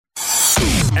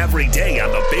every day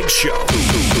on The Big Show.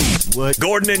 What?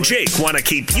 Gordon and Jake want to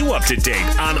keep you up to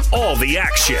date on all the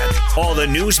action, all the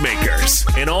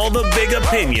newsmakers, and all the big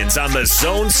opinions on the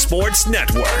Zone Sports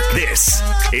Network. This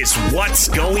is What's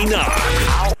Going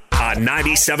On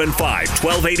 97.5,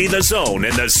 1280 The Zone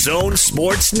and the Zone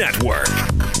Sports Network.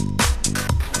 What's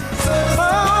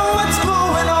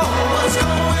going on? What's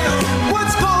going on?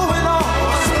 What's going on?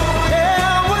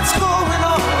 Yeah, what's going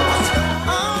on?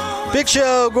 Big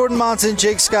Show, Gordon Monson,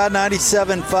 Jake Scott,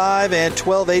 97.5 and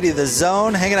 1280 The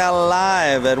Zone, hanging out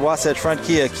live at Wasatch Front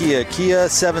Kia,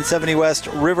 770 West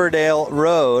Riverdale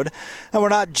Road. And we're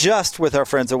not just with our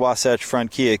friends at Wasatch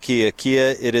Front Kia.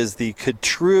 It is the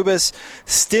Katrubis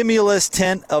Stimulus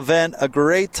Tent event. A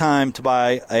great time to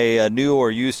buy a new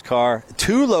or used car.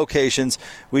 2 locations.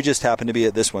 We just happen to be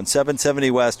at this one,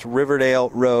 770 West Riverdale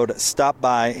Road. Stop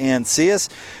by and see us.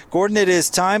 Gordon, it is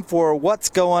time for What's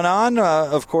Going On.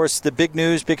 Of course, the big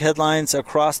news, big headlines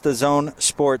across the Zone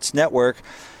Sports Network.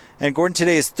 And Gordon,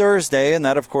 today is Thursday, and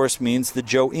that, of course, means the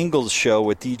Joe Ingles Show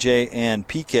with DJ and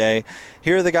PK.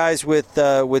 Here are the guys with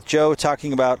Joe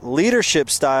talking about leadership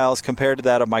styles compared to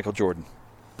that of Michael Jordan.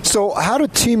 So how do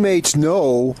teammates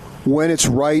know when it's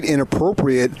right and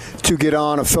appropriate to get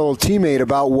on a fellow teammate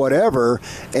about whatever,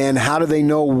 and how do they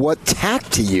know what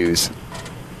tact to use?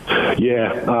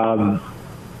 Yeah,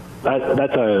 it's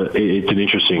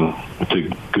a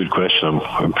good question.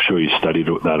 I'm sure you studied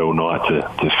that all night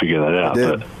to figure that out.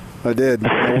 I did.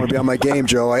 I want to be on my game,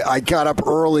 Joe. I got up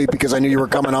early because I knew you were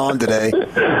coming on today.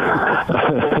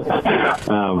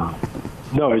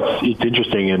 No, it's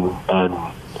interesting, and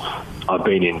I've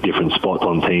been in different spots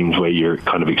on teams where you're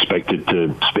kind of expected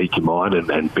to speak your mind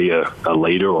and be a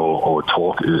leader or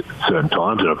talk at certain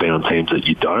times, and I've been on teams that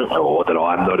you don't, or that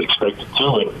I'm not expected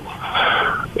to.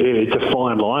 And it's a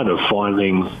fine line of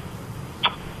finding.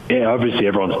 Yeah, obviously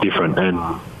everyone's different, and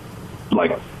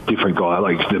like different guy,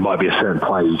 like there might be a certain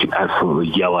player you can absolutely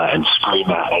yell at and scream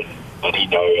at, and he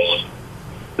knows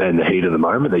in the heat of the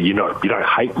moment that you don't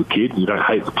hate the kid, you don't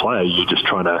hate the player, you're just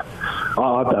trying to.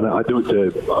 I've done it. I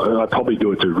probably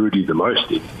do it to Rudy the most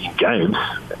in games,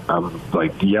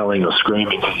 like yelling or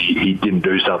screaming because he didn't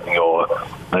do something, or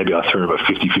maybe I threw him a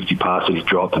 50-50 pass and he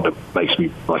dropped, and it makes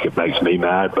me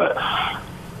mad, but.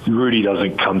 Rudy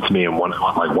doesn't come to me and want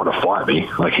to fight me.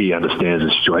 Like, he understands the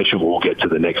situation. We'll get to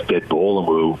the next dead ball and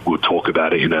we'll talk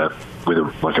about it with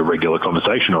a regular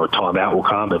conversation, or a timeout will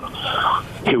come and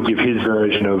he'll give his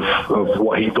version of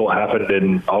what he thought happened,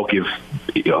 and I'll give.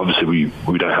 Obviously,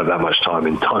 we don't have that much time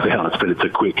in timeouts, but it's a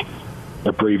quick,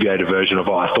 abbreviated version of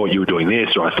I thought you were doing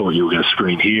this, or I thought you were going to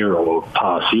screen here or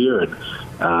pass here,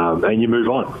 and you move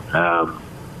on.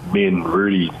 Me and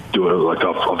Rudy do it. Like,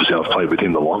 I've played with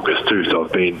him the longest too, so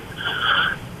I've been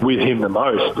with him the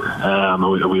most.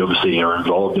 We obviously are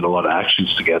involved in a lot of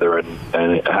actions together, and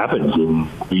it happens, and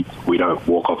we don't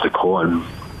walk off the court and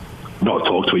not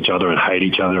talk to each other and hate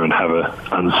each other and have an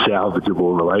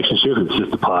unsalvageable relationship. It's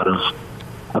just a part of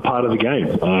the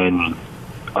game, and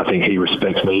I think he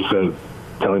respects me for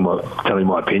telling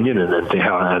my opinion, and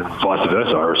vice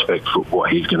versa. I respect what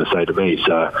he's going to say to me.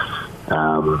 So.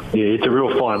 It's a real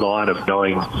fine line of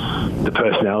knowing the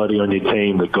personality on your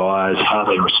team, the guys, how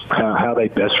they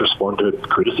best respond to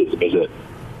criticism. Is it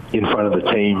in front of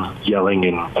the team yelling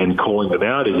and calling them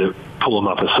out? Is it pull them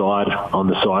up aside on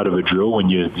the side of a drill when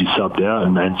you subbed out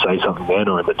and say something then,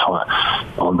 or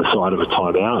on the side of a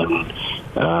timeout? And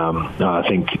I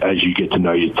think as you get to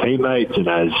know your teammates, and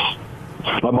as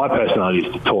my personality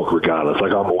is to talk regardless.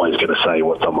 Like, I'm always going to say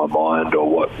what's on my mind, or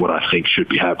what I think should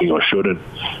be happening or shouldn't.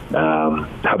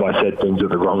 Have I said things at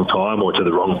the wrong time or to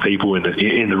the wrong people in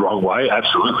the wrong way?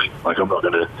 Absolutely. Like, I'm not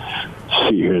going to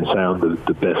sit here and say I'm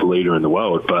the best leader in the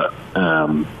world, but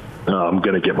I'm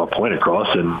going to get my point across,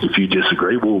 and if you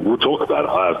disagree, we'll talk about it.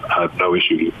 I have no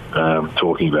issue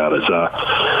talking about it. So,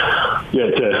 yeah,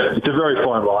 it's a very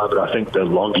fine line, but I think the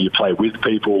longer you play with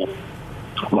people,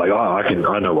 like,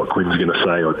 I know what Quinn's going to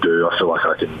say or do. I feel like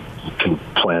I can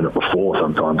plan it before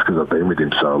sometimes because I've been with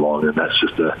him so long, and that's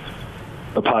just a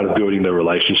part of building the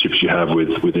relationships you have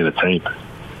within a team.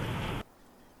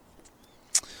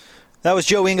 That was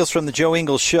Joe Ingles from the Joe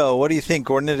Ingles Show. What do you think,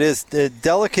 Gordon? It is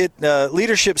delicate.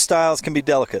 Leadership styles can be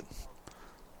delicate.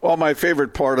 Well, my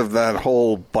favorite part of that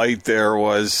whole bite there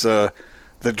was the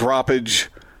droppage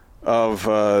of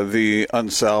the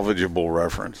unsalvageable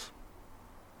reference.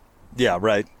 Yeah,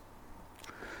 right.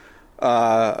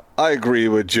 I agree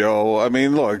with Joe. I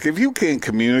mean, look, if you can't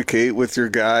communicate with your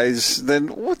guys, then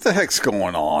what the heck's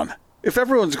going on? If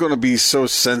everyone's going to be so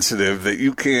sensitive that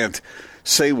you can't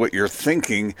say what you're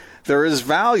thinking, there is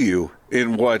value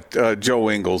in what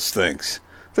Joe Ingles thinks.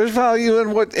 There's value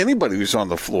in what anybody who's on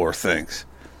the floor thinks.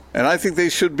 And I think they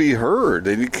should be heard.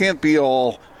 And you can't be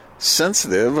all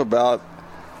sensitive about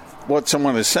what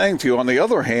someone is saying to you. On the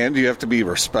other hand, you have to be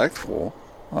respectful.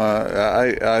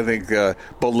 I think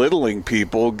belittling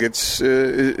people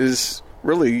is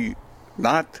really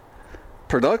not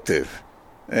productive.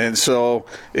 And so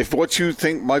if what you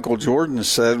think Michael Jordan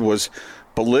said was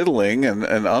belittling and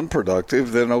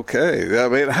unproductive, then okay. I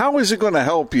mean, how is it going to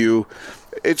help you?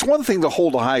 It's one thing to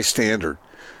hold a high standard.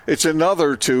 It's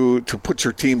another to put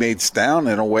your teammates down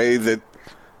in a way that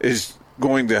is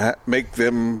going to make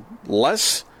them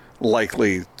less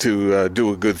likely to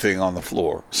do a good thing on the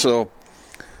floor. So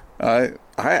I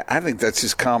think that's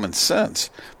just common sense.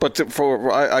 But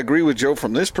I agree with Joe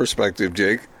from this perspective,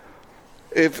 Jake.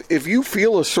 If you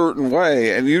feel a certain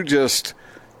way and you just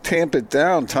tamp it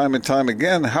down time and time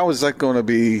again, how is that going to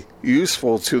be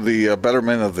useful to the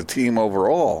betterment of the team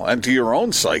overall and to your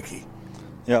own psyche?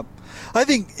 Yep. I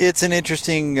think it's an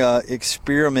interesting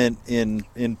experiment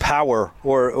in power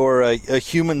or a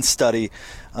human study.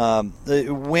 How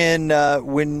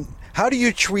do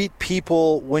you treat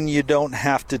people when you don't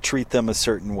have to treat them a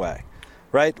certain way,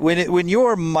 right? When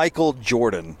you're Michael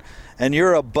Jordan and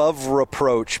you're above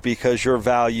reproach because your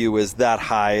value is that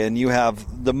high and you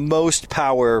have the most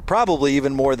power, probably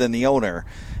even more than the owner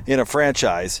in a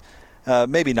franchise,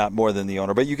 maybe not more than the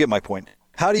owner, but you get my point.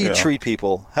 How do you treat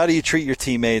people? How do you treat your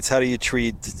teammates? How do you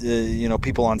treat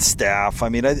people on staff? I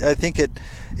mean, I think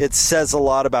it says a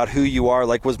lot about who you are.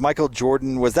 Like, was Michael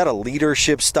Jordan, was that a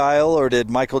leadership style, or did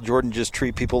Michael Jordan just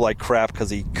treat people like crap because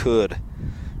he could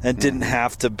and didn't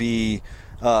have to be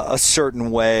a certain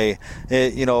way?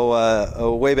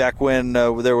 Way back when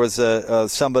there was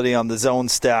somebody on the zone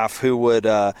staff who would,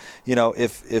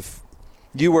 if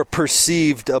you were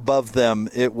perceived above them,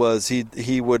 it was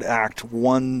he would act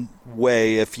one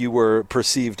way if you were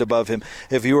perceived above him.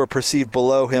 If you were perceived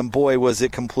below him, boy, was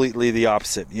it completely the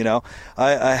opposite.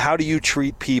 How do you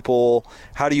treat people?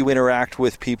 How do you interact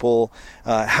with people?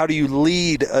 How do you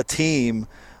lead a team?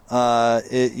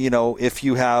 If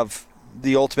you have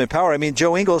the ultimate power. I mean,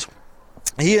 Joe Ingles,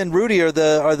 he and Rudy are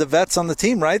the vets on the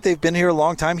team, right? They've been here a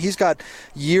long time. He's got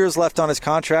years left on his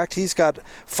contract. He's got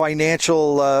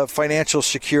financial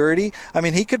security. I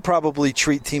mean, he could probably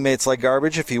treat teammates like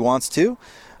garbage if he wants to.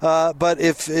 But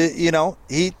if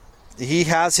he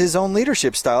has his own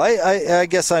leadership style. I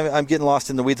guess I'm getting lost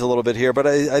in the weeds a little bit here, but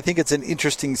I think it's an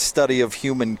interesting study of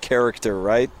human character,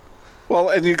 right? Well,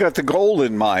 and you got the goal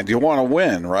in mind. You want to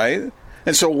win, right?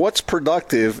 And so what's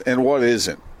productive and what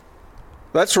isn't?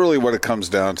 That's really what it comes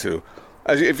down to.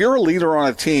 If you're a leader on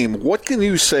a team, what can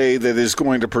you say that is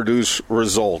going to produce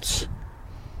results?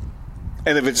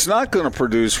 And if it's not going to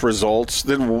produce results,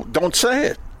 then don't say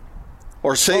it.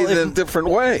 Or say it in a different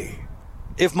way.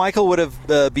 If Michael would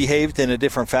have behaved in a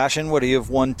different fashion, would he have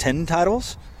won 10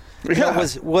 titles? Yeah.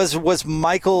 Was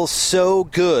Michael so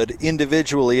good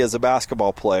individually as a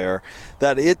basketball player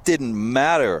that it didn't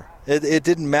matter? It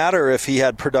didn't matter if he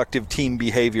had productive team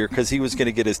behavior because he was going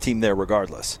to get his team there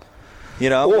regardless.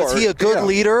 Was he a good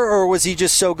leader, or was he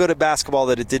just so good at basketball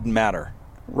that it didn't matter?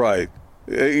 Right.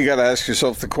 You got to ask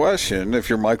yourself the question, if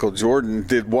you're Michael Jordan,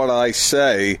 did what I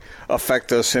say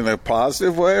affect us in a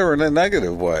positive way or in a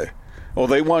negative way? Well,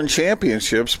 they won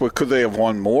championships, but could they have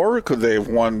won more? Could they have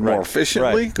won more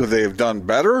efficiently? Right. Could they have done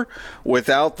better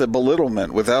without the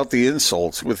belittlement, without the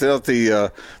insults, without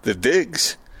the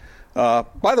digs?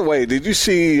 By the way, did you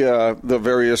see the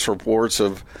various reports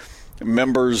of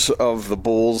members of the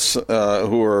Bulls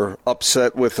who are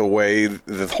upset with the way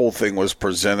the whole thing was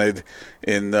presented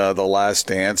in The Last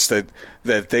Dance, that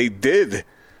they did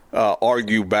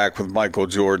argue back with Michael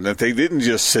Jordan, that they didn't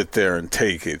just sit there and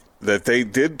take it, that they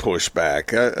did push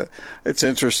back? It's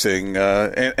interesting,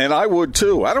 and I would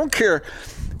too. I don't care.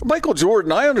 Michael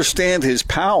Jordan, I understand his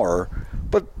power,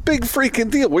 but big freaking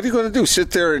deal. What are you going to do,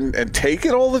 sit there and take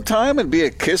it all the time and be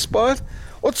a kiss butt?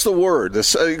 What's the word? Are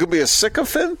you going to be a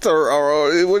sycophant?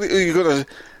 Or what are you going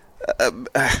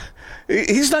to...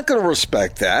 he's not going to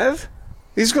respect that.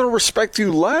 He's going to respect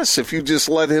you less if you just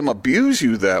let him abuse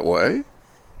you that way.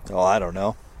 Well, I don't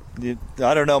know.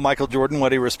 I don't know Michael Jordan,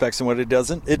 what he respects and what he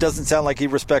doesn't. It doesn't sound like he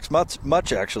respects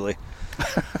much actually.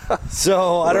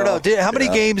 So, I don't know. How many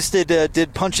games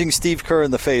did punching Steve Kerr in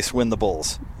the face win the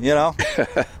Bulls?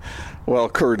 Well,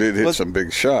 Kerr did hit some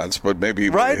big shots, but maybe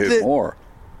he would have hit more.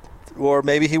 Or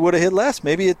maybe he would have hit less.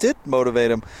 Maybe it did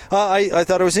motivate him. I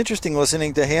thought it was interesting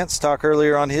listening to Hans talk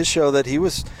earlier on his show that he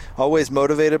was always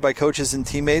motivated by coaches and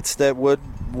teammates that would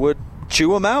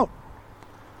chew him out.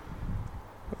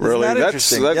 Really? Isn't that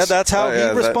interesting? That's how he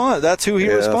responded. That's who he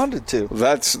responded to.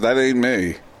 That ain't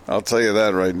me. I'll tell you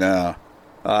that right now.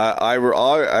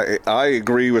 I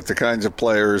agree with the kinds of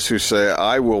players who say,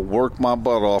 I will work my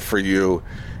butt off for you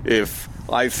if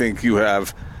I think you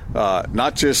have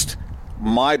not just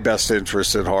my best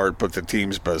interest at heart, but the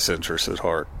team's best interest at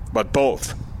heart. But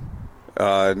both.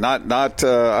 I'm not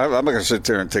going to sit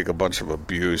there and take a bunch of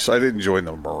abuse. I didn't join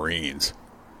the Marines.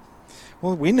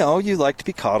 Well, we know you like to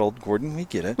be coddled, Gordon. We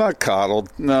get it. Not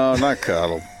coddled. No, not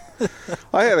coddled.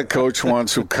 I had a coach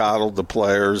once who coddled the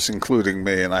players, including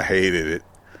me, and I hated it.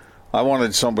 I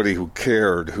wanted somebody who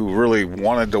cared, who really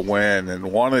wanted to win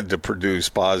and wanted to produce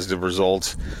positive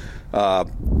results,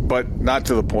 but not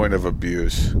to the point of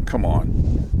abuse. Come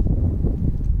on.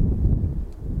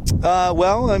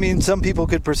 Well, I mean, some people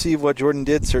could perceive what Jordan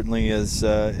did certainly as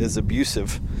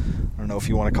abusive. I don't know if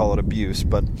you want to call it abuse,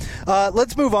 but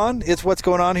let's move on. It's what's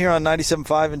going on here on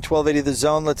 97.5 and 1280 The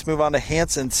Zone. Let's move on to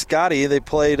Hans and Scotty. They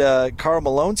played Karl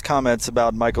Malone's comments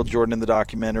about Michael Jordan in the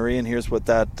documentary, and here's what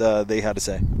they had to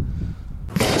say.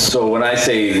 So when I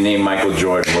say the name Michael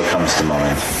Jordan, what comes to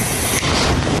mind?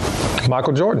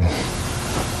 Michael Jordan.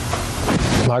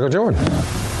 Michael Jordan.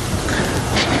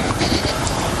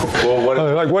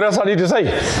 Well, what else I need to say?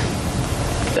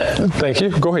 Thank you.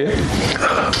 Go ahead.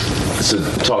 So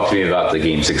talk to me about the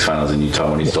Game 6 finals in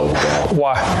Utah when he stole the ball.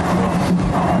 Why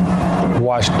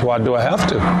do I have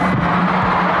to?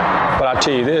 But I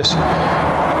tell you this,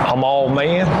 I'm all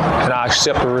man, and I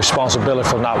accept the responsibility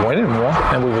for not winning one,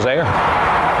 and we was there.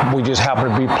 We just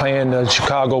happened to be playing the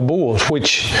Chicago Bulls,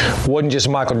 which wasn't just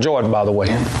Michael Jordan, by the way.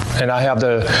 And I have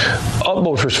the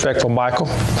utmost respect for Michael,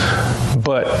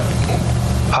 but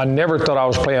I never thought I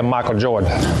was playing Michael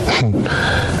Jordan.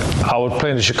 I was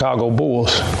playing the Chicago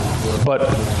Bulls. But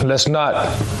let's not,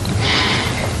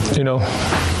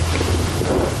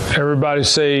 everybody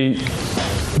say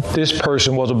this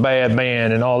person was a bad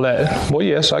man and all that. Well,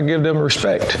 yes, I give them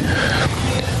respect.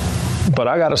 But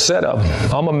I got a set of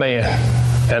them. I'm a man,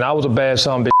 and I was a bad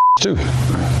son of a bitch too.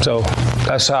 So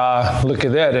that's how I look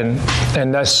at that,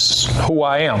 and that's who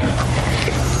I am.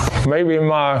 Maybe in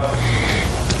my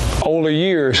older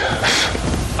years,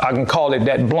 I can call it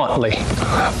that bluntly,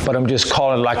 but I'm just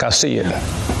calling it like I see it.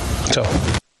 So,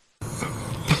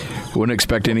 wouldn't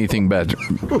expect anything better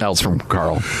else from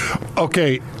Karl.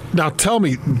 Okay, now tell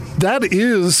me, that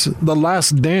is the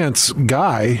Last Dance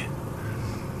guy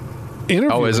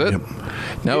interviewing Oh, is it? him.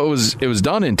 No, it was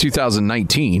done in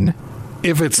 2019.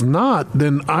 If it's not,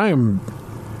 then I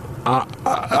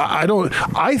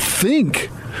think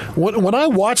when I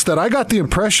watched that, I got the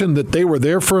impression that they were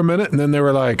there for a minute and then they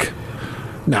were like,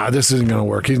 nah, this isn't going to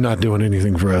work. He's not doing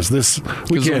anything for us.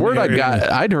 Because the word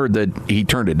I'd heard that he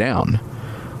turned it down,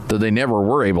 that they never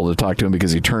were able to talk to him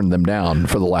because he turned them down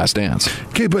for the Last Dance.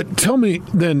 Okay, but tell me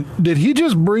then, did he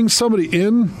just bring somebody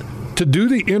in to do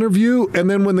the interview, and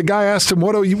then when the guy asked him,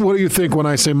 what do you think when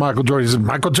I say Michael Jordan? He said,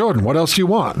 Michael Jordan, what else do you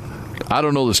want? I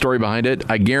don't know the story behind it.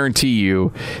 I guarantee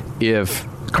you, if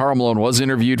Karl Malone was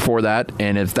interviewed for that,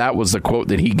 and if that was the quote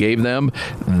that he gave them,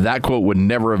 that quote would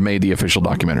never have made the official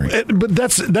documentary. But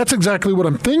that's exactly what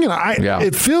I'm thinking.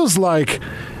 It feels like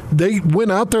they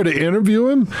went out there to interview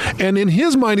him, and in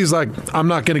his mind, he's like, I'm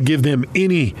not going to give them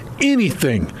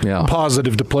anything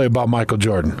positive to play about Michael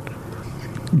Jordan.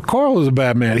 Karl is a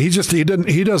bad man. He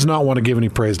does not want to give any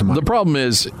praise to Michael. The problem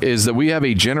is that we have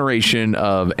a generation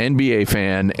of NBA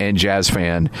fan and Jazz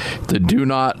fan that do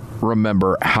not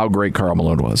remember how great Karl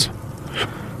Malone was.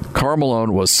 Karl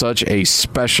Malone was such a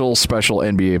special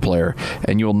NBA player,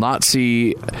 and you'll not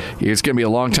see, it's going to be a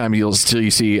long time until you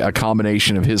see a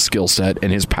combination of his skill set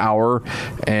and his power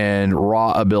and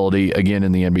raw ability again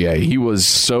in the NBA. He was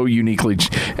so uniquely,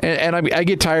 and I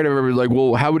get tired of everybody like,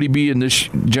 well, how would he be in this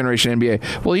generation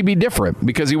NBA? Well, he'd be different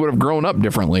because he would have grown up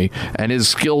differently and his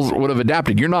skills would have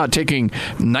adapted. You're not taking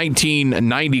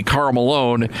 1990 Karl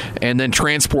Malone and then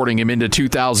transporting him into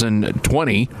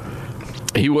 2020.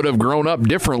 He would have grown up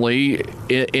differently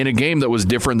in a game that was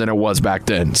different than it was back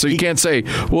then. So you can't say,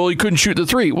 well, he couldn't shoot the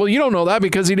three. Well, you don't know that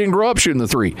because he didn't grow up shooting the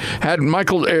three. Had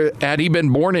he been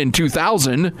born in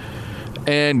 2000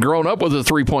 and grown up with a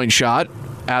three-point shot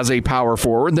as a power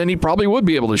forward, then he probably would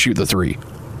be able to shoot the three.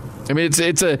 I mean,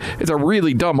 it's a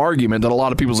really dumb argument that a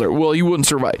lot of people say, well, he wouldn't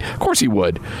survive. Of course he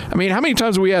would. I mean, how many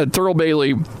times have we had Thurl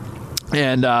Bailey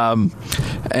and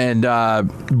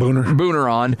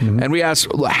Booner on, and we asked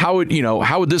how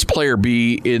would this player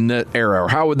be in that era, or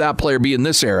how would that player be in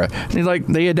this era? And he's like,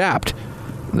 they adapt.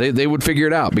 They would figure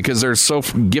it out because they're so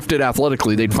gifted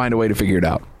athletically. They'd find a way to figure it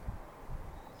out.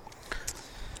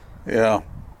 Yeah,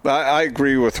 I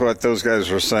agree with what those guys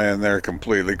were saying there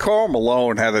completely. Karl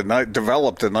Malone had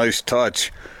developed a nice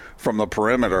touch from the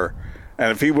perimeter. And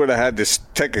if he would have had to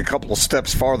take a couple of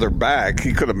steps farther back,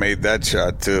 he could have made that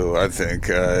shot too. I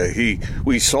think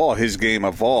we saw his game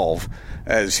evolve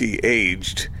as he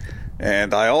aged.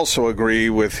 And I also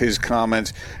agree with his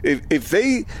comments. If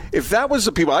that was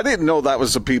the people, I didn't know that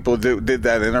was the people that did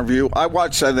that interview. I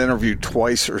watched that interview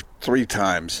twice or three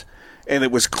times, and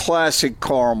it was classic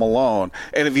Karl Malone.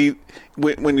 And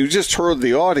when you just heard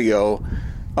the audio,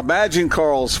 imagine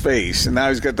Karl's face, and now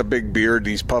he's got the big beard,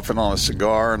 and he's puffing on a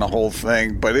cigar and the whole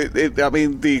thing. But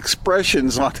the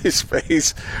expressions on his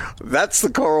face, that's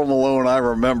the Karl Malone I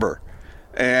remember.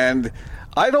 And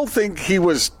I don't think he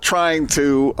was trying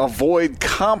to avoid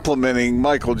complimenting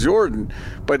Michael Jordan,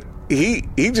 but he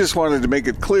just wanted to make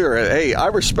it clear, hey, I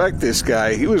respect this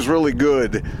guy. He was really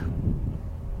good,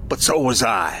 but so was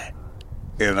I,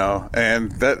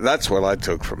 and that's what I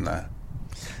took from that.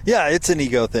 Yeah, it's an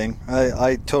ego thing.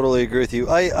 I totally agree with you.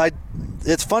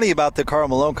 It's funny about the Karl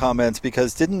Malone comments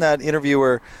because didn't that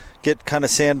interviewer get kind of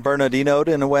San Bernardino'd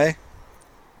in a way?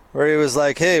 Where he was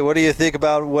like, hey, what do you think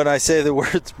about when I say the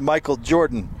words Michael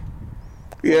Jordan?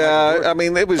 Yeah, I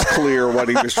mean, it was clear what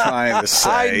he was trying to say.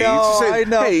 I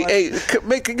know. Hey,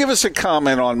 give us a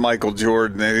comment on Michael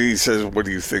Jordan. And he says, what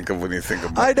do you think of when you think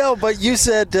of I know, but you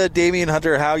said, Damian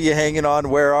Hunter, how you hanging on?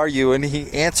 Where are you? And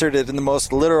he answered it in the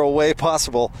most literal way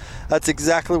possible. That's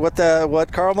exactly what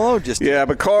Karl Malone just did. Yeah,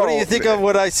 but Karl... What do you think of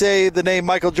when I say the name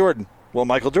Michael Jordan? Well,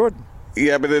 Michael Jordan.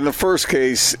 Yeah, but in the first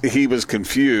case, he was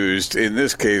confused. In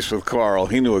this case with Karl,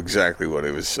 he knew exactly what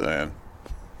he was saying.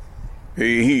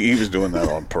 He was doing that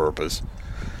on purpose.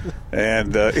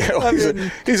 And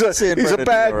he's a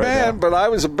bad man, but I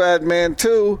was a bad man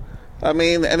too. I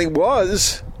mean, and he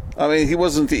was. I mean, he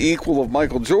wasn't the equal of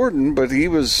Michael Jordan, but he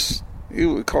was.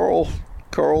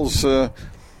 Karl's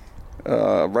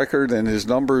record and his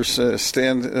numbers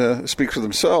speak for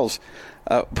themselves.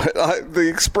 But the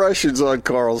expressions on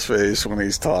Karl's face when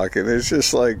he's talking, it's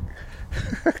just like,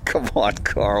 come on,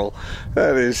 Karl.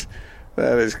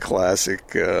 That is classic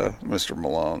Mr.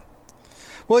 Malone.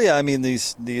 Well, yeah, I mean,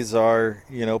 these are,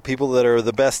 people that are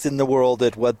the best in the world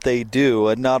at what they do.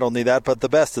 And not only that, but the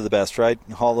best of the best, right?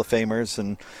 Hall of Famers.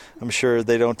 And I'm sure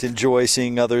they don't enjoy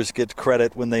seeing others get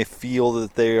credit when they feel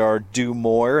that they are due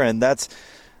more. And that's...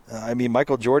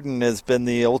 Michael Jordan has been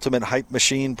the ultimate hype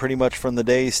machine pretty much from the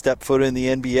day he stepped foot in the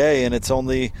NBA, and it's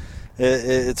only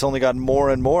gotten more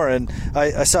and more. And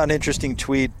I saw an interesting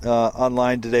tweet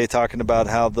online today talking about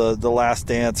how the Last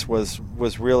Dance was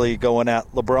really going at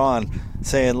LeBron,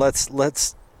 saying let's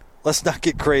not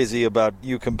get crazy about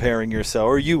you comparing yourself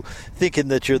or you thinking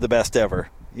that you're the best ever.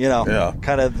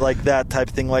 Kind of like that type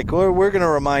of thing. Like, we're going to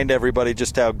remind everybody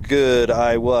just how good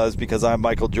I was because I'm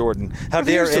Michael Jordan. How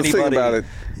dare anybody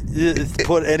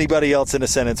put anybody else in a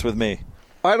sentence with me?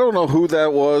 I don't know who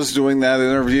that was doing that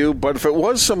interview, but if it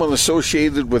was someone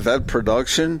associated with that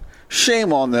production,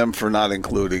 shame on them for not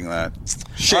including that.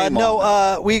 Shame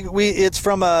on them. It's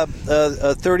from a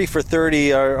 30 for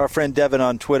 30. Our friend Devin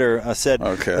on Twitter said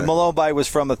the Malone bite was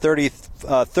from a 30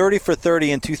 for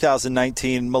 30 in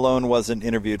 2019. Malone wasn't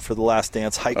interviewed for the Last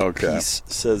Dance hype piece,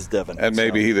 says Devin. And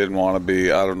maybe he didn't want to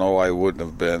be. I don't know. I wouldn't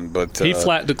have been, but he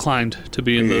flat declined to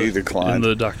be in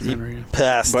the documentary. He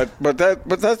passed. But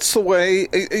that's the way.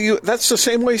 That's the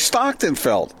same way Stockton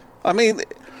felt. I mean.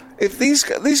 If these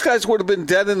guys would have been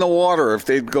dead in the water if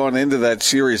they'd gone into that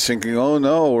series thinking, oh,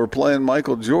 no, we're playing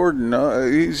Michael Jordan.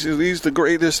 He's the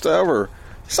greatest ever.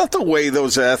 It's not the way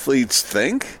those athletes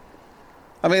think.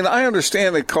 I mean, I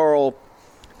understand that Karl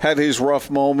had his rough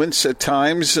moments at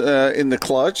times in the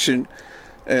clutch,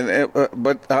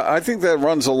 but I think that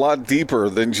runs a lot deeper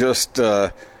than just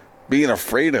being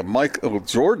afraid of Michael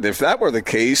Jordan. If that were the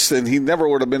case, then he never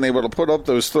would have been able to put up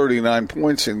those 39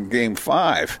 points in Game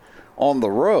 5. On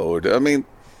the road. I mean,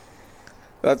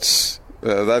 that's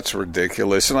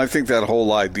ridiculous. And I think that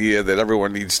whole idea that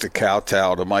everyone needs to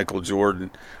kowtow to Michael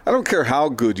Jordan, I don't care how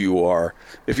good you are.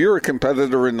 If you're a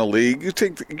competitor in the league, you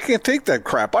can't take that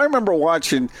crap. I remember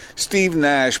watching Steve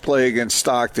Nash play against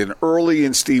Stockton early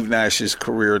in Steve Nash's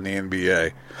career in the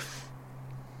NBA.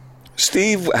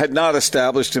 Steve had not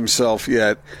established himself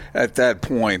yet at that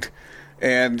point,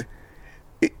 and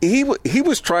he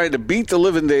was trying to beat the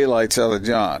living daylights out of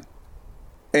John.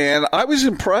 And I was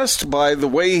impressed by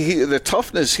the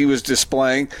toughness he was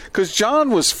displaying, because John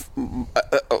was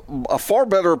a far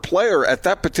better player at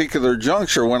that particular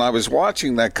juncture when I was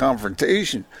watching that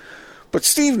confrontation. But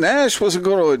Steve Nash wasn't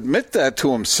going to admit that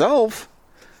to himself.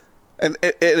 And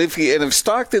if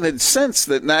Stockton had sensed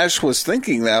that Nash was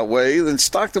thinking that way, then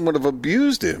Stockton would have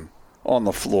abused him on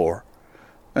the floor.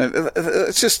 And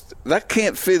it's just, that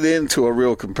can't fit into a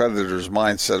real competitor's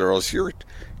mindset, or else you're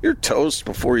toast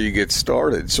before you get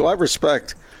started. So I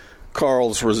respect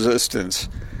Carl's resistance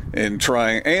in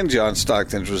trying, and John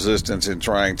Stockton's resistance in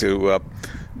trying to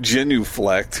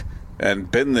genuflect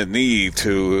and bend the knee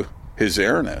to his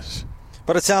airness.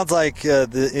 But it sounds like,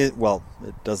 it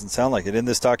doesn't sound like it. In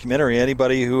this documentary,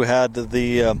 anybody who had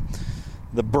the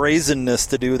brazenness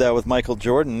to do that with Michael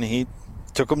Jordan, he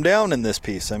took him down in this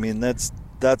piece. I mean, that's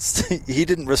he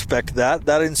didn't respect that.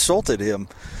 That insulted him.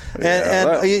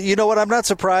 And you know what? I'm not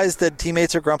surprised that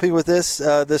teammates are grumpy with this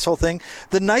whole thing.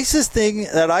 The nicest thing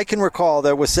that I can recall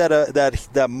that was said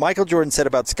that Michael Jordan said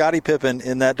about Scottie Pippen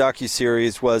in that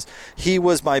docuseries was, he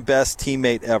was my best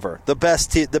teammate ever, the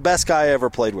best guy I ever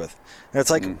played with. And it's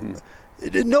like,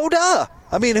 no duh.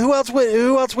 I mean, who else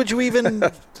would you even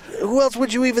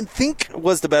think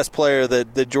was the best player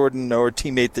that Jordan or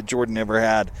teammate that Jordan ever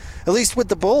had? At least with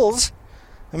the Bulls.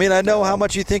 I mean, I know how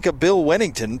much you think of Bill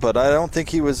Wennington, but I don't think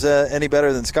he was any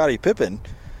better than Scottie Pippen.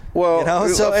 Well, and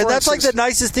that's like the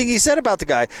nicest thing he said about the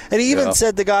guy. And he even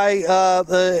said the guy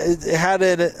had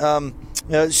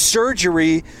a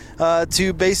surgery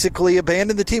to basically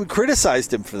abandon the team.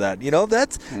 Criticized him for that. You know,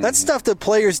 that's stuff that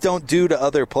players don't do to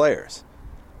other players.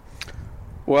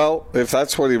 Well, if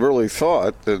that's what he really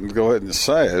thought, then go ahead and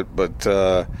say it. But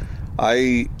let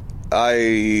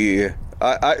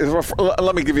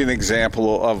me give you an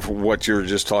example of what you were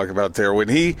just talking about there. When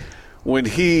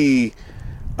he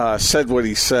said what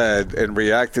he said and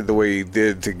reacted the way he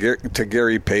did to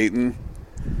Gary Payton,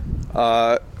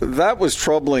 that was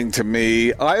troubling to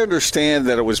me. I understand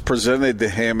that it was presented to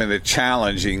him in a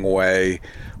challenging way,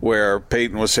 where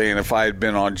Payton was saying, if I had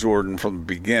been on Jordan from the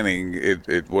beginning,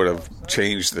 it would have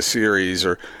changed the series.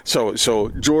 So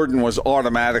Jordan was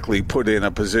automatically put in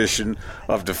a position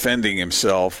of defending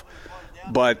himself.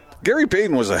 But Gary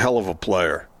Payton was a hell of a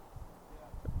player,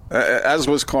 as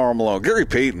was Karl Malone. Gary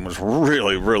Payton was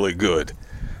really, really good.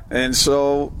 And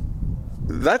so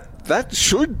that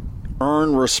should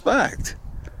earn respect.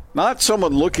 Not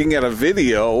someone looking at a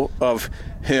video of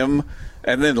him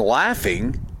and then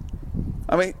laughing.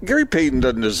 I mean, Gary Payton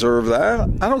doesn't deserve that.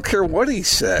 I don't care what he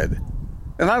said.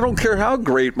 And I don't care how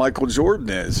great Michael Jordan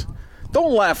is.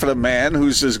 Don't laugh at a man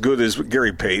who's as good as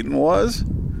Gary Payton was.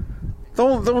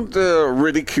 Don't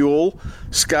ridicule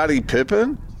Scottie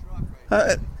Pippen.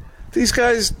 These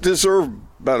guys deserve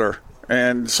better,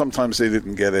 and sometimes they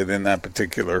didn't get it in that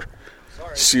particular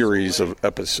series of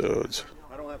episodes.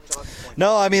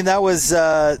 No, I mean that was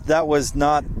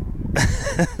not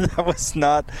that was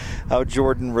not how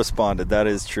Jordan responded. That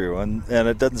is true, and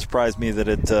it doesn't surprise me that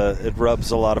it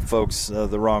rubs a lot of folks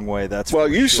the wrong way. That's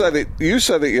you said it. You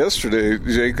said it yesterday,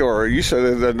 Jake, or you said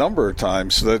it a number of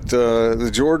times that the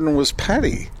Jordan was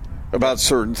petty about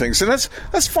certain things, and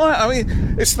that's fine. I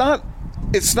mean, it's not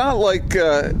like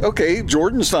okay,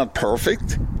 Jordan's not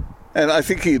perfect, and I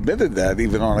think he admitted that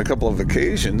even on a couple of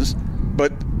occasions.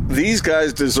 But these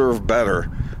guys deserve better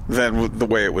than the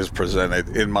way it was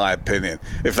presented, in my opinion.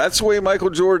 If that's the way Michael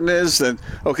Jordan is, then,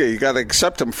 okay, you got to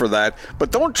accept him for that.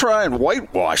 But don't try and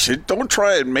whitewash it. Don't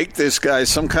try and make this guy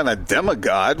some kind of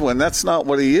demigod when that's not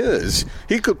what he is.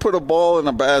 He could put a ball in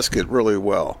a basket really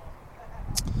well.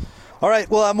 All right,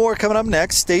 well, more coming up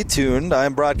next. Stay tuned.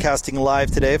 I'm broadcasting live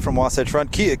today from Wasatch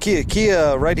Front Kia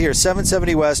right here,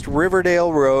 770 West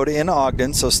Riverdale Road in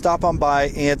Ogden. So stop on by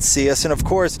and see us. And, of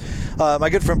course, my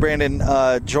good friend Brandon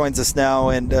joins us now.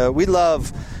 And we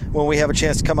love when we have a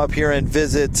chance to come up here and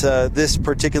visit this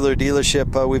particular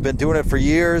dealership. We've been doing it for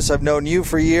years. I've known you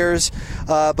for years.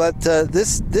 But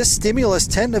this Stimulus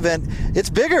tent event,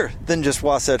 it's bigger than just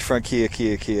Wasatch Front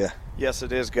Kia. Yes,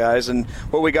 it is, guys. And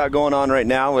what we got going on right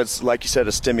now is, like you said,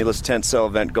 a stimulus tent sale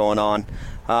event going on.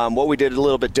 What we did a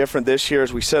little bit different this year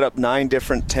is we set up 9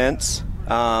 different tents.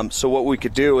 So what we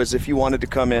could do is if you wanted to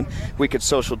come in, we could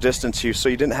social distance you so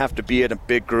you didn't have to be in a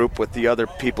big group with the other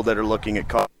people that are looking at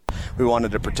cars. We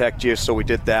wanted to protect you, so we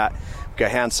did that. We've got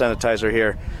hand sanitizer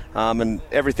here. And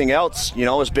everything else,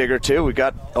 is bigger too. We've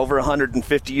got over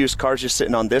 150 used cars just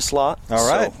sitting on this lot. All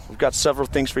right. So we've got several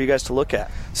things for you guys to look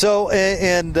at. So,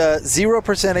 and 0%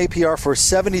 APR for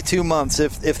 72 months.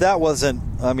 If that wasn't,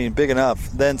 big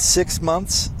enough, then 6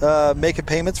 months, making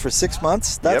payments for 6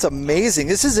 months. That's amazing.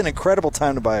 This is an incredible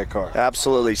time to buy a car.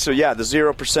 Absolutely. So, yeah, the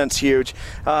 0%'s huge.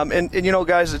 And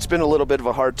guys, it's been a little bit of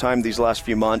a hard time these last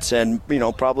few months and,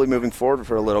 probably moving forward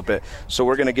for a little bit. So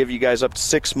we're going to give you guys up to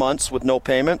 6 months with no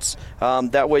payments.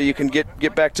 That way you can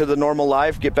get back to the normal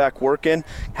life, get back working,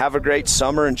 have a great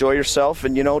summer, enjoy yourself,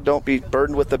 and, don't be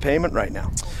burdened with the payment right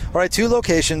now. All right, 2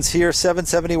 locations here,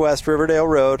 770 West Riverdale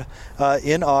Road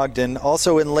in Ogden,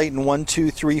 also in Layton,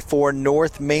 1234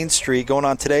 North Main Street, going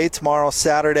on today, tomorrow,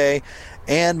 Saturday,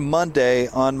 and Monday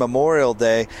on Memorial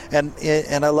Day. And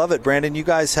I love it, Brandon. You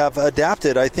guys have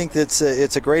adapted. I think it's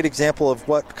a great example of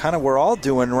what kind of we're all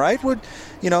doing, right?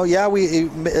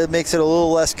 It makes it a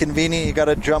little less convenient. You got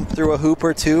to jump through a hoop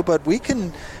or two, but we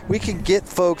can get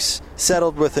folks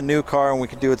settled with a new car, and we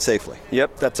can do it safely.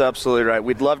 Yep, that's absolutely right.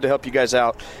 We'd love to help you guys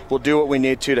out. We'll do what we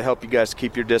need to help you guys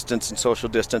keep your distance and social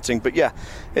distancing. But yeah,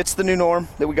 it's the new norm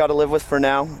that we got to live with for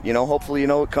now. Hopefully,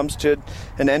 it comes to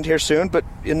an end here soon. But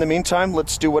in the meantime,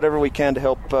 let's do whatever we can to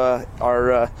help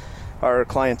our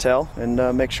clientele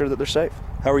and make sure that they're safe.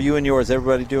 How are you and yours?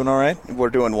 Everybody doing all right?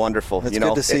 We're doing wonderful. It's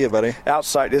good to see you, buddy.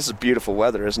 Outside, this is beautiful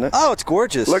weather, isn't it? Oh, it's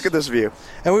gorgeous. Look at this view.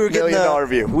 And we were getting $1 million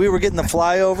view. We were getting the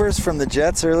flyovers from the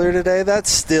Jets earlier today. That's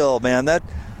still, man, that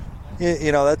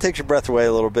takes your breath away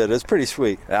a little bit. It's pretty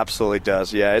sweet. Absolutely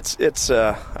does. Yeah,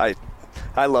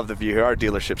 I love the view here. Our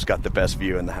dealership's got the best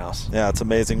view in the house. Yeah, it's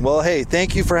amazing. Well, hey,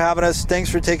 thank you for having us. Thanks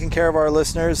for taking care of our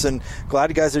listeners, and glad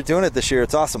you guys are doing it this year.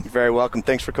 It's awesome. You're very welcome.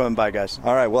 Thanks for coming by, guys.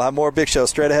 All right, we'll have more Big Show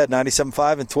straight ahead,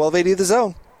 97.5 and 1280 The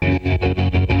Zone.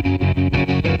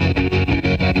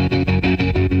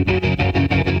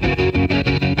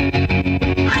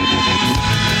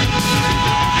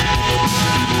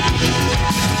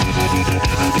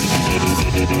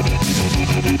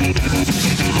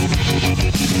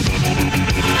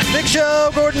 Big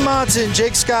Show, Gordon Monson,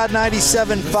 Jake Scott,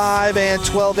 97.5 and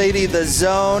 1280 The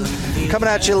Zone. Coming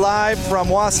at you live from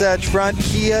Wasatch Front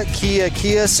Kia,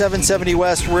 770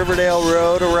 West Riverdale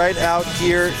Road, right out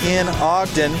here in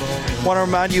Ogden. Want to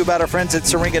remind you about our friends at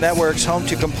Syringa Networks, home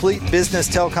to complete business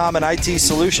telecom and IT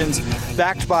solutions,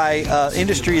 backed by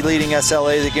industry-leading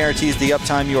SLA that guarantees the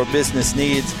uptime your business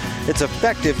needs. It's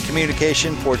effective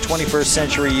communication for 21st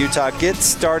century Utah. Get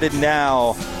started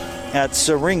now at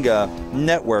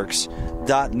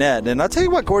syringanetworks.net. And I'll tell you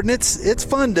what, Gordon, it's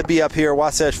fun to be up here at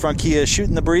Wasatch Front Kia,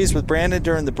 shooting the breeze with Brandon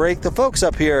during the break. The folks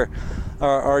up here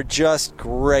are just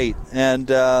great, and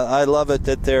I love it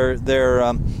that they're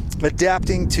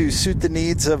adapting to suit the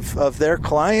needs of their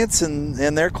clients,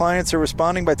 and their clients are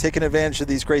responding by taking advantage of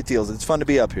these great deals. It's fun to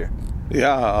be up here.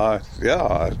 Yeah,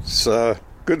 it's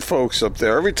good folks up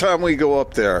there. Every time we go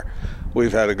up there,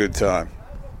 we've had a good time.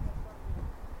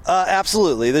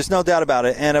 Absolutely. There's no doubt about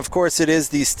it. And, of course, it is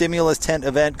the stimulus tent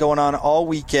event going on all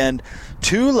weekend.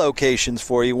 2 locations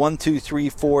for you, 1, 2, 3,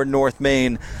 4 North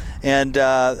Main. And,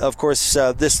 of course,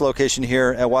 this location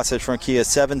here at Wasatch Front Kia,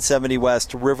 770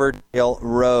 West Riverdale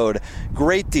Road.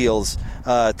 Great deals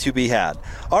to be had.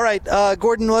 All right,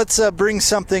 Gordon, let's bring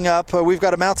something up. We've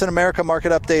got a Mountain America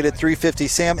Market update at 3:50,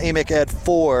 Sam Amick at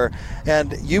 4.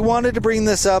 And you wanted to bring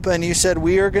this up, and you said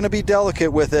we are going to be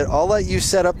delicate with it. I'll let you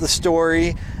set up the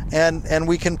story, and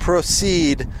we can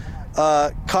proceed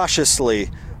cautiously.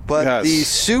 But yes, the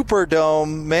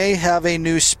Superdome may have a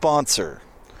new sponsor.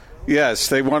 Yes,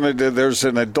 they wanted to. There's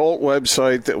an adult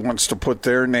website that wants to put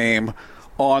their name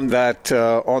on that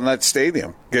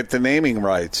stadium, get the naming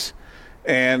rights.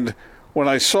 And when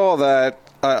I saw that,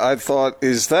 I thought,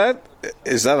 is that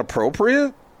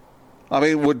appropriate? I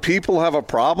mean, would people have a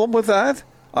problem with that?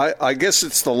 I guess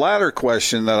it's the latter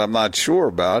question that I'm not sure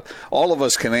about. All of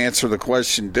us can answer the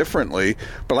question differently,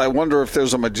 but I wonder if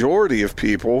there's a majority of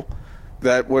people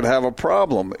that would have a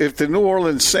problem. If the New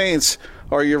Orleans Saints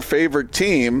are your favorite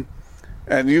team,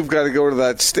 and you've got to go to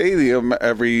that stadium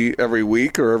every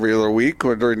week or every other week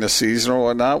or during the season or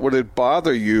whatnot, would it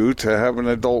bother you to have an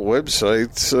adult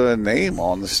website's name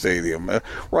on the stadium?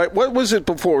 Right? What was it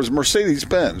before? It was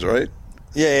Mercedes-Benz, right?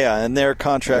 Yeah, and their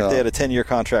contract, they had a 10-year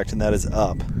contract, and that is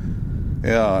up.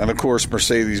 Yeah, and of course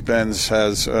Mercedes-Benz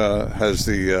has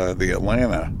the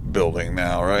Atlanta building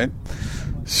now, right?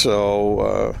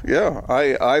 So,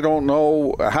 I don't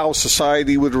know how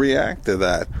society would react to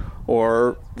that,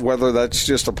 or whether that's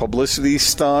just a publicity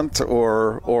stunt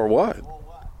or what.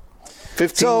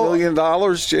 $15 million,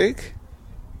 Jake?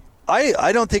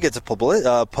 I don't think it's a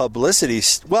publicity.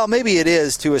 Well, maybe it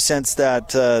is, to a sense that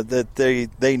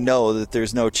they know that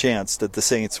there's no chance that the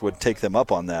Saints would take them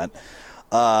up on that.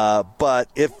 But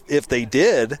if they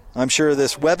did, I'm sure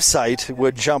this website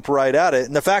would jump right at it.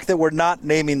 And the fact that we're not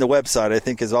naming the website, I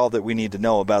think, is all that we need to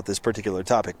know about this particular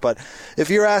topic. But if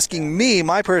you're asking me,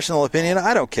 my personal opinion,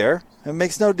 I don't care. It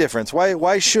makes no difference.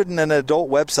 Why shouldn't an adult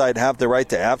website have the right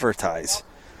to advertise?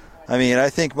 I mean, I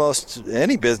think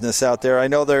any business out there, I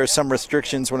know there are some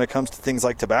restrictions when it comes to things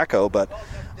like tobacco, but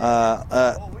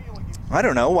I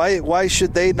don't know. Why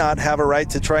should they not have a right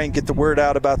to try and get the word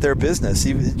out about their business,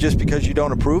 even just because you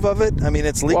don't approve of it? I mean,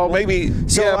 it's legal. Well, maybe.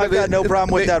 So yeah, I've got no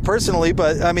problem with that personally,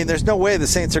 but I mean, there's no way the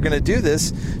Saints are going to do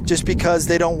this just because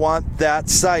they don't want that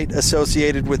site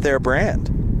associated with their brand.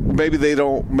 Maybe they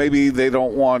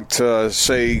don't want,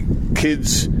 say,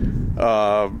 kids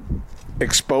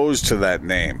exposed to that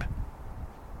name.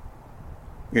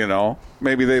 You know,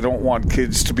 maybe they don't want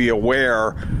kids to be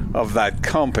aware of that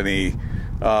company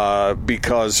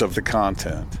because of the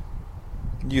content.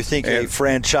 You think a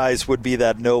franchise would be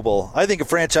that noble? I think a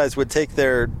franchise would take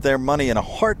their money in a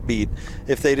heartbeat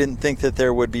if they didn't think that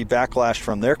there would be backlash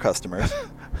from their customers.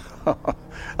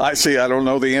 I don't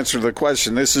know the answer to the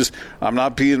question. I'm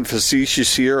not being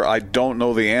facetious here. I don't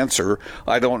know the answer.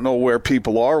 I don't know where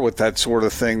people are with that sort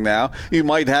of thing now. You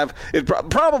might have it.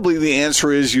 Probably the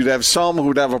answer is you'd have some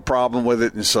who'd have a problem with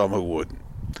it and some who wouldn't.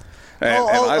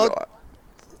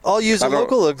 I'll use a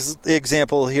local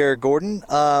example here, Gordon,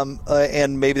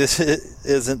 and maybe this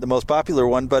isn't the most popular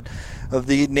one, but of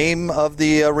the name of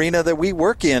the arena that we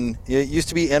work in, it used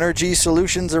to be Energy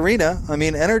Solutions Arena. I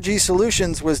mean, Energy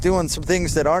Solutions was doing some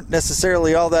things that aren't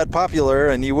necessarily all that popular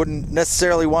and you wouldn't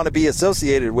necessarily want to be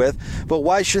associated with, but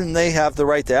why shouldn't they have the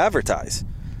right to advertise?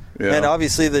 Yeah. And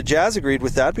obviously the Jazz agreed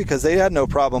with that because they had no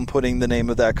problem putting the name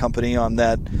of that company on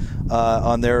that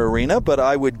on their arena. But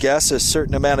I would guess a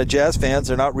certain amount of Jazz fans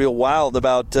are not real wild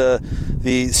about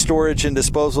the storage and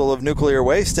disposal of nuclear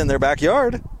waste in their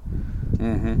backyard.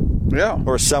 Mm-hmm. Yeah.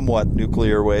 Or somewhat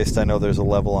nuclear waste. I know there's a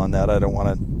level on that. I don't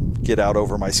want to get out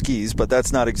over my skis, but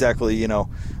that's not exactly, a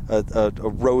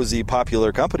rosy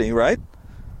popular company, right?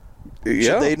 Yeah.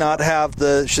 Should they not have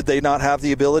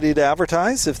the ability to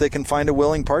advertise if they can find a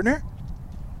willing partner?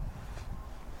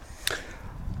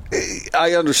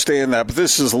 I understand that, but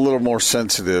this is a little more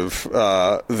sensitive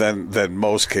than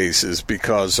most cases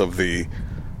because of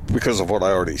what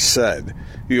I already said.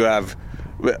 You have,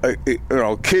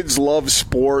 kids love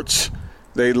sports;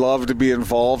 they love to be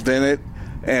involved in it,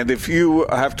 and if you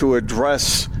have to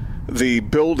address the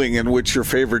building in which your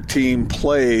favorite team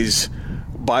plays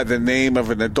by the name of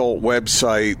an adult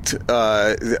website,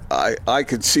 I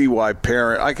could see why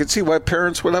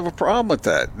parents would have a problem with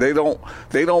that. They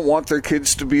don't want their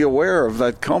kids to be aware of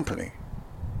that company,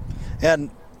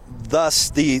 and thus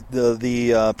the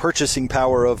purchasing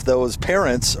power of those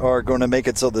parents are going to make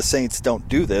it so the Saints don't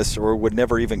do this or would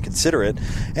never even consider it.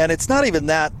 And it's not even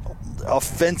that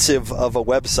offensive of a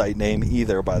website name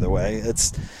either, by the way.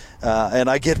 It's and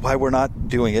I get why we're not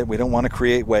doing it. We don't want to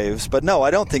create waves. But no,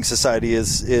 I don't think society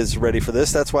is ready for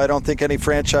this. That's why I don't think any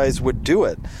franchise would do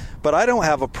it. But I don't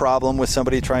have a problem with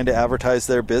somebody trying to advertise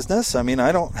their business. I mean,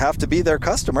 I don't have to be their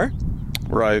customer.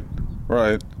 Right.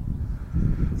 But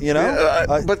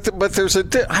there's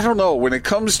I don't know, when it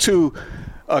comes to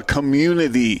a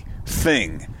community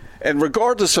thing, and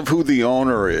regardless of who the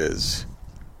owner is,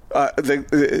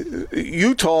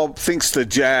 Utah thinks the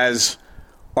Jazz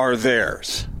are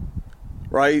theirs.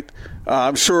 Right?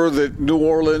 I'm sure that New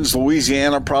Orleans,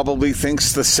 Louisiana probably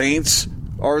thinks the Saints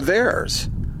are theirs.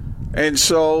 And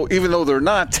so even though they're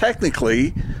not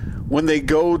technically, when they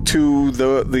go to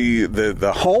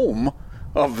the home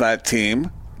of that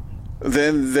team,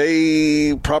 then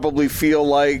they probably feel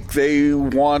like they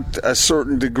want a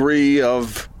certain degree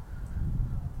of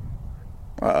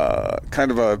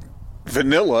kind of a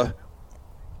vanilla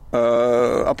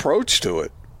approach to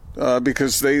it.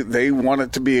 Because they want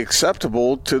it to be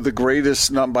acceptable to the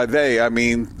greatest, not by they, I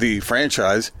mean the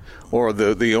franchise or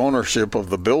the ownership of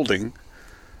the building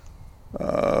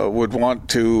would want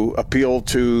to appeal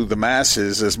to the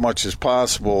masses as much as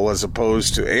possible as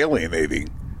opposed to alienating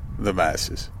the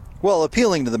masses. Well,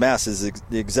 appealing to the masses is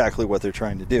exactly what they're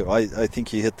trying to do. I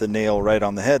think you hit the nail right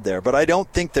on the head there. But I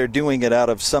don't think they're doing it out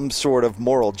of some sort of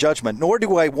moral judgment, nor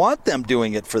do I want them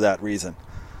doing it for that reason.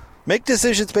 Make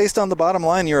decisions based on the bottom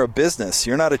line. You're a business.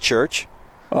 You're not a church.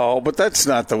 Oh, but that's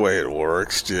not the way it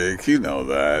works, Jake. You know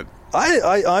that.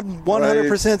 I'm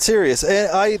 100% serious.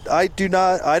 I do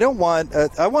not. I don't want.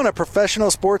 I want a professional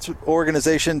sports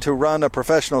organization to run a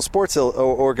professional sports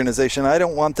organization. I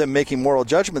don't want them making moral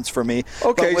judgments for me.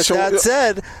 Okay. But with that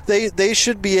said, they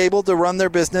should be able to run their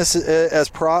business as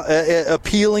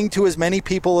appealing to as many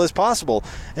people as possible.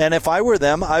 And if I were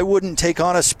them, I wouldn't take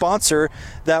on a sponsor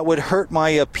that would hurt my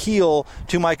appeal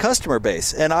to my customer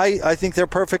base. And I think they're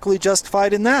perfectly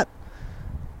justified in that.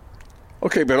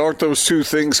 Okay, but aren't those two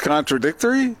things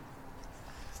contradictory?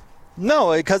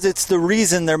 No, because it's the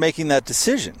reason they're making that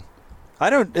decision.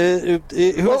 I don't. The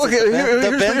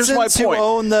Bensons who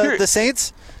own the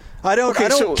Saints. I don't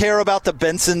care about the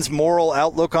Bensons' moral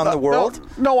outlook on the world.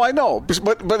 No, I know.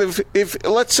 But if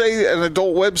let's say an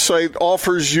adult website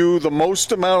offers you the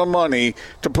most amount of money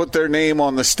to put their name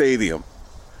on the stadium,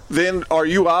 then are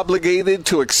you obligated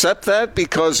to accept that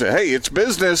because hey, it's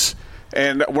business?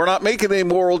 And we're not making any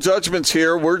moral judgments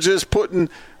here. We're just making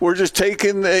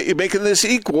this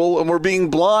equal, and we're being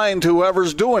blind to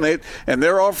whoever's doing it, and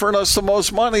they're offering us the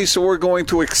most money, so we're going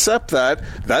to accept that.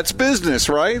 That's business,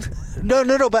 right?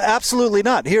 No, but absolutely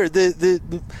not. Here,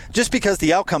 just because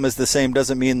the outcome is the same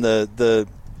doesn't mean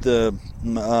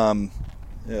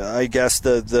I guess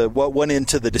the what went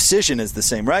into the decision is the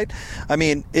same, right? I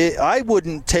mean, I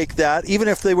wouldn't take that, even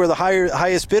if they were the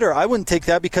highest bidder. I wouldn't take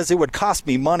that because it would cost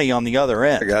me money on the other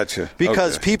end. I gotcha.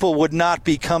 Because people would not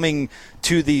be coming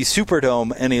to the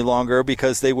Superdome any longer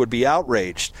because they would be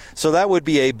outraged. So that would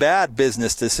be a bad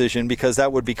business decision because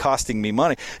that would be costing me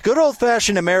money. Good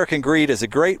old-fashioned American greed is a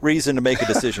great reason to make a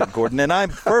decision, Gordon, and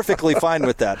I'm perfectly fine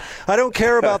with that. I don't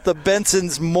care about the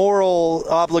Benson's moral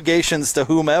obligations to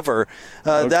whomever.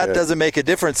 That doesn't make a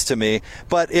difference to me.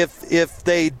 But if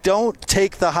they don't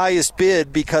take the highest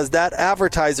bid because that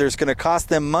advertiser is going to cost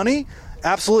them money,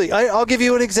 absolutely. I'll give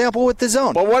you an example with the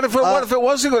Zone. Well, what if it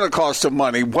wasn't going to cost them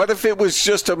money? What if it was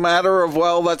just a matter of,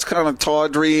 well, that's kind of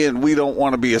tawdry and we don't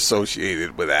want to be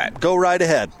associated with that? Go right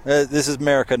ahead. This is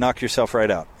America. Knock yourself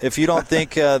right out. If you don't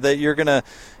think that you're going to,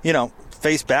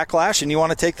 face backlash and you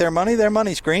want to take their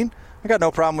money's green, I got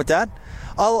no problem with that.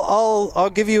 I'll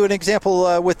give you an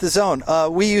example with the Zone.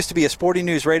 We used to be a Sporting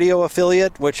News Radio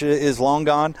affiliate, which is long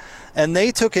gone, and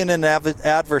they took in an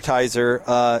advertiser,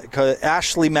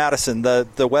 Ashley Madison, the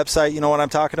website. You know what I'm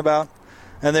talking about?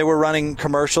 And they were running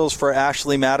commercials for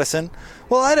Ashley Madison.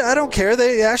 Well, I don't care.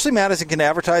 Ashley Madison can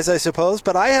advertise, I suppose,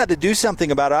 but I had to do something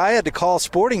about it. I had to call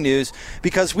Sporting News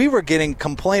because we were getting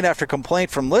complaint after complaint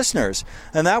from listeners,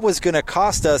 and that was going to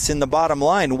cost us in the bottom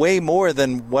line way more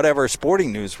than whatever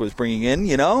Sporting News was bringing in,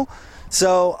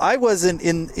 So I wasn't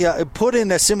put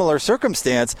in a similar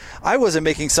circumstance. I wasn't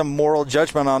making some moral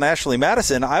judgment on Ashley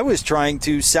Madison. I was trying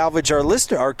to salvage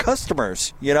our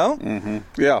customers, Mm-hmm.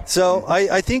 Yeah. So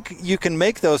I think you can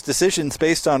make those decisions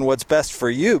based on what's best for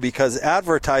you, because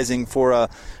advertising for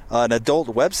an adult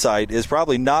website is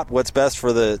probably not what's best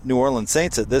for the New Orleans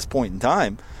Saints at this point in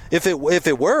time. If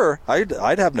it were,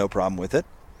 I'd have no problem with it.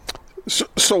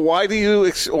 So why do you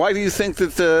think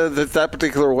that that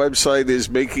particular website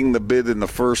is making the bid in the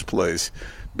first place?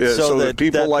 So that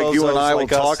people like you and I will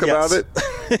talk about it?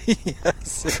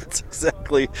 Yes, it's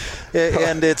exactly.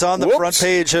 And it's on the front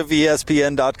page of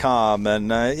ESPN.com. And,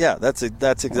 that's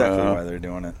exactly why they're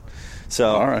doing it.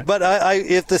 So, all right. But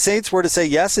if the Saints were to say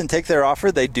yes and take their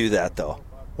offer, they'd do that, though,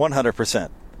 100%.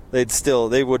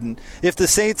 They wouldn't. If the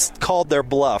Saints called their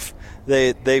bluff,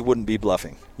 they wouldn't be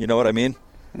bluffing. You know what I mean?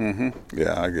 Mm-hmm.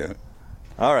 Yeah, I get it.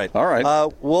 All right.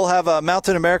 We'll have a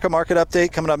Mountain America Market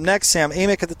update coming up next. Sam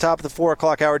Amick at the top of the 4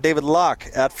 o'clock hour. David Locke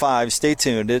at 5. Stay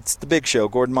tuned. It's The Big Show.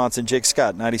 Gordon Monson, Jake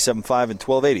Scott, 97.5 and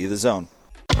 1280 The Zone.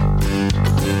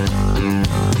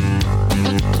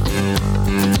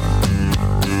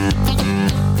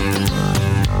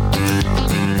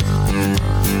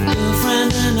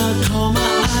 Girlfriend in a coma,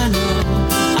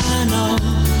 I know,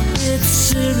 it's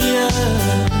serious.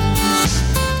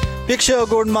 Big Show,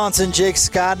 Gordon Monson, Jake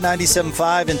Scott,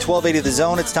 97.5 and 1280 The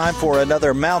Zone. It's time for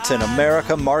another Mountain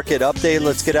America Market update.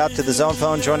 Let's get out to the Zone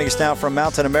phone. Joining us now from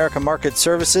Mountain America Market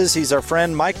Services, he's our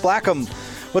friend Mike Blackham.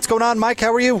 What's going on, Mike?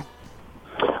 How are you?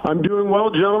 I'm doing well,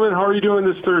 gentlemen. How are you doing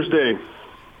this Thursday?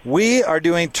 We are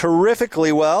doing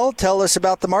terrifically well. Tell us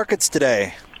about the markets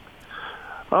today.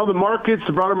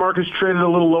 The broader markets traded a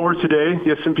little lower today.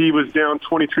 The S&P was down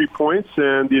 23 points,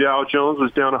 and the Dow Jones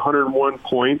was down 101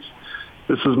 points.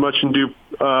 This was much in due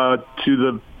to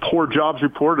the poor jobs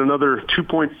report. Another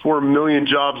 2.4 million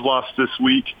jobs lost this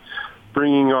week,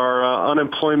 bringing our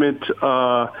unemployment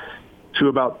to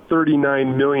about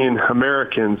 39 million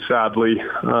Americans, sadly.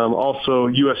 Also,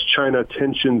 U.S.-China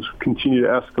tensions continue to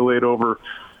escalate over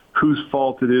whose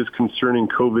fault it is concerning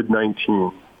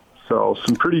COVID-19. So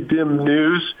some pretty dim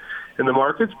news in the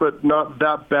markets, but not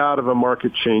that bad of a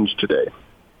market change today.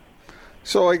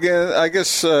 So again, I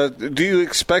guess, do you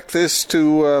expect this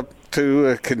to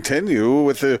continue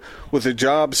with the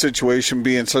job situation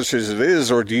being such as it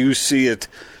is, or do you see it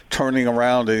turning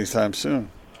around anytime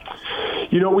soon?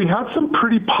 We had some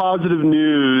pretty positive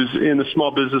news in the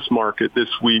small business market this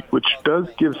week, which does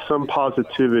give some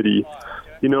positivity.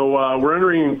 We're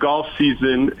entering golf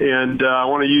season, and I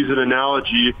want to use an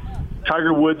analogy.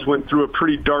 Tiger Woods went through a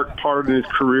pretty dark part in his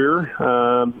career,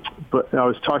 but I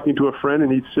was talking to a friend,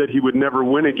 and he said he would never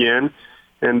win again.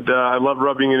 And I love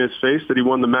rubbing in his face that he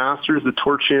won the Masters, the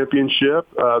Tour Championship,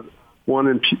 won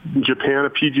in Japan a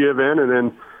PGA event, and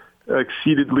then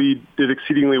did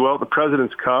exceedingly well at the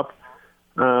President's Cup.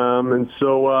 And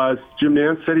so, as Jim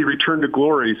Nantz said, he returned to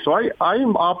glory. So I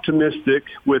am optimistic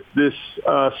with this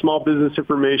small business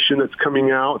information that's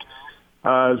coming out.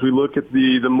 as we look at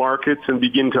the markets and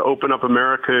begin to open up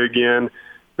America again,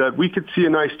 that we could see a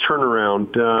nice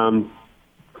turnaround.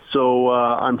 So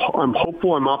I'm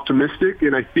hopeful, I'm optimistic,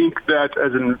 and I think that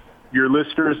your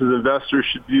listeners, as investors,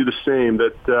 should do the same,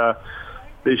 that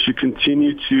they should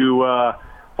continue to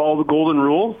follow the golden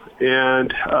rule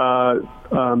and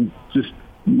just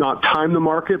not time the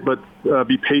market, but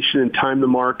be patient and time the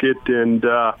market and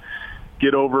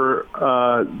get over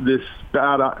this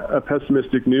bad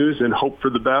pessimistic news and hope for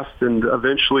the best, and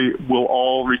eventually we'll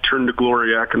all return to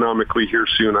glory economically here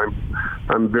soon.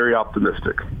 I'm very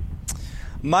optimistic.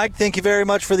 Mike, thank you very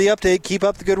much for the update. Keep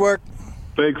up the good work.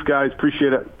 Thanks, guys.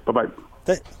 Appreciate it. Bye-bye.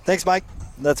 Thanks, Mike.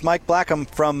 That's Mike Blackham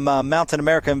from Mountain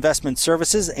America Investment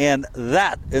Services, and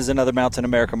that is another Mountain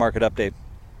America Market Update.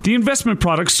 The investment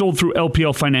products sold through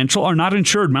LPL Financial are not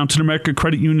insured Mountain America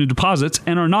Credit Union deposits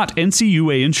and are not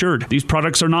NCUA insured. These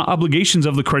products are not obligations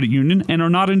of the credit union and are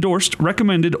not endorsed,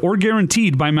 recommended, or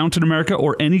guaranteed by Mountain America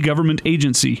or any government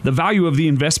agency. The value of the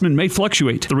investment may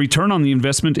fluctuate. The return on the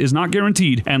investment is not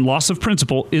guaranteed, and loss of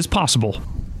principal is possible.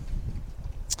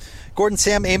 Gordon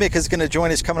Sam Amick is going to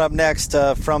join us coming up next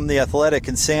from The Athletic,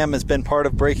 and Sam has been part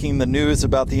of breaking the news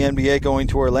about the NBA going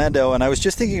to Orlando, and I was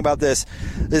just thinking about this.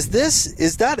 Is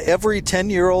that every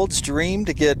 10-year-old's dream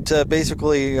to get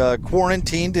basically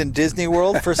quarantined in Disney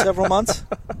World for several months?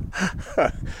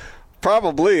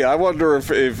 Probably. I wonder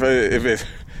if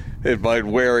it might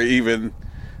wear even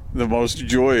the most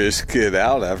joyous kid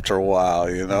out after a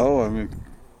while, you know? I mean,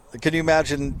 can you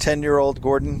imagine 10-year-old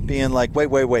Gordon being like,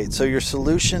 wait, so your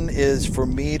solution is for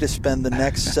me to spend the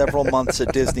next several months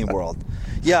at Disney World?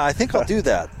 Yeah, I think I'll do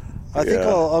that. I think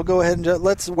I'll go ahead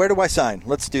and where do I sign?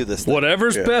 Let's do this thing.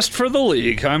 Whatever's best for the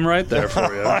league. I'm right there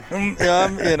for you.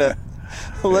 I'm in it.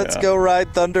 Let's go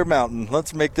ride Thunder Mountain.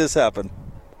 Let's make this happen.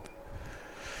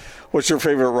 What's your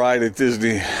favorite ride at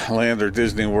Disneyland or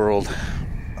Disney World?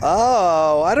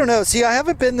 Oh, I don't know. See, I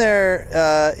haven't been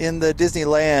there in the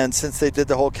Disneyland since they did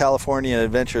the whole California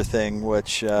Adventure thing,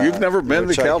 which... You've never been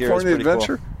to California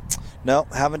Adventure? Cool. No,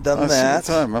 haven't done that.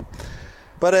 Time, huh?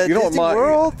 But at Disney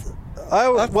World...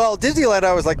 Disneyland, I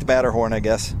always like the Matterhorn, I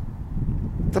guess.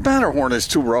 The Matterhorn is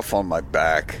too rough on my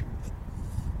back.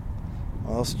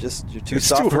 Well, it's just you're too it's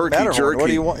soft. Too herky-jerky. What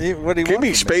do you want? Give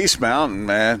me Space Mountain,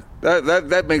 man.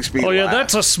 That makes me laugh.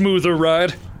 That's a smoother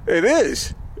ride. It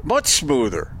is. Much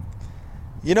smoother.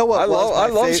 You know what? I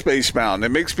love Space Mountain. It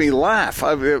makes me laugh.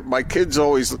 My kids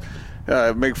always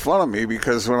make fun of me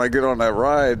because when I get on that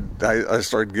ride, I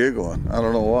start giggling. I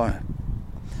don't know why.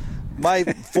 My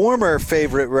former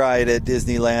favorite ride at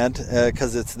Disneyland,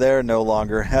 because it's there no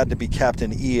longer, had to be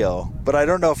Captain EO. But I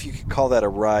don't know if you could call that a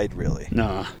ride, really.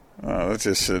 Nah. That's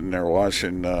just sitting there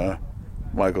watching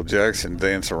Michael Jackson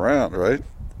dance around, right?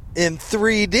 In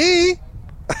 3D.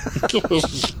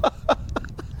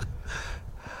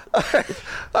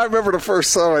 I remember the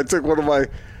first time I took one of my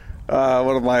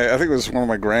I think it was one of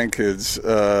my grandkids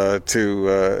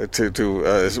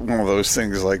to one of those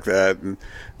things like that. And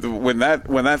when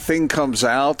that thing comes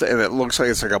out and it looks like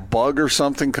it's like a bug or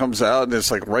something comes out and it's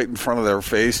like right in front of their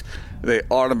face, they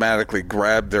automatically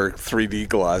grabbed their 3D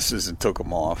glasses and took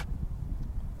them off.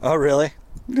 Oh, really?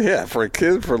 Yeah, for a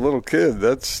little kid,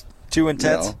 that's too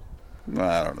intense.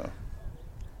 I don't know.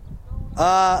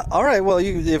 All right. Well,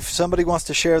 if somebody wants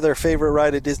to share their favorite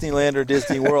ride at Disneyland or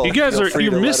Disney World, you guys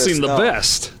you're missing the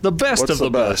best. The best What's of the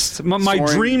best. My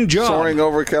dream job. Soaring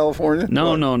over California?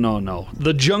 No.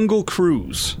 The Jungle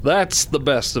Cruise. That's the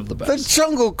best of the best. The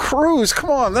Jungle Cruise? Come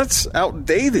on, that's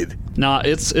outdated. Nah,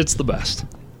 it's the best.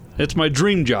 It's my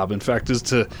dream job, in fact, is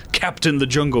to captain the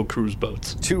Jungle Cruise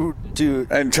boats.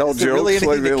 And tell jokes really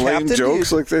like the lame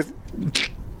jokes like that?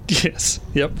 Yes.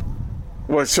 Yep.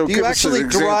 Well, so do you actually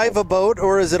drive a boat,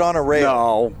 or is it on a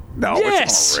rail? No,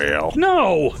 yes. It's on a rail.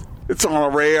 No. It's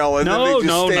on a rail, and then they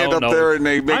just stand up there and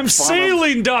they make I'm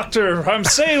sailing,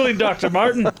 Doctor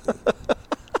Martin.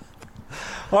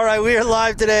 All right, we are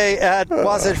live today at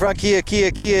Wasatch Front Kia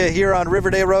here on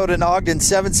Riverdale Road in Ogden,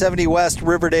 770 West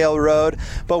Riverdale Road.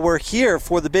 But we're here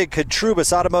for the big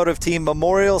Katrubis Automotive Team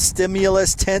Memorial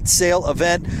Stimulus Tent Sale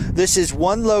event. This is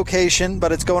one location,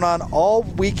 but it's going on all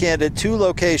weekend at two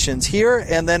locations, here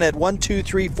and then at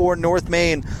 1234 North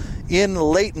Main in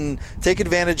Layton. Take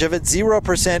advantage of it. 0%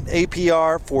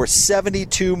 APR for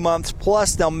 72 months.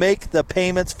 Plus, they'll make the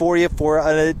payments for you for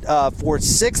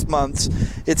 6 months.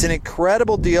 It's an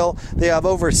incredible deal. They have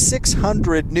over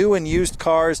 600 new and used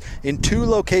cars in two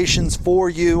locations for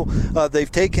you.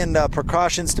 They've taken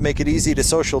precautions to make it easy to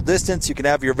social distance. You can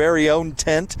have your very own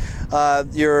tent,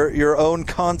 your own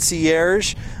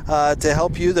concierge to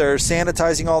help you. They're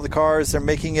sanitizing all the cars. They're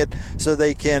making it so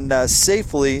they can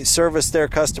safely service their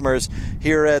customers customers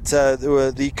here at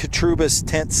the Katrubis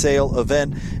tent sale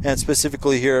event, and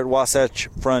specifically here at Wasatch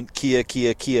Front Kia,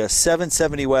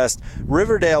 770 West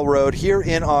Riverdale Road here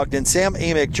in Ogden. Sam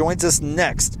Amick joins us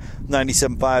next,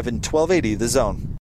 97.5 and 1280 The Zone.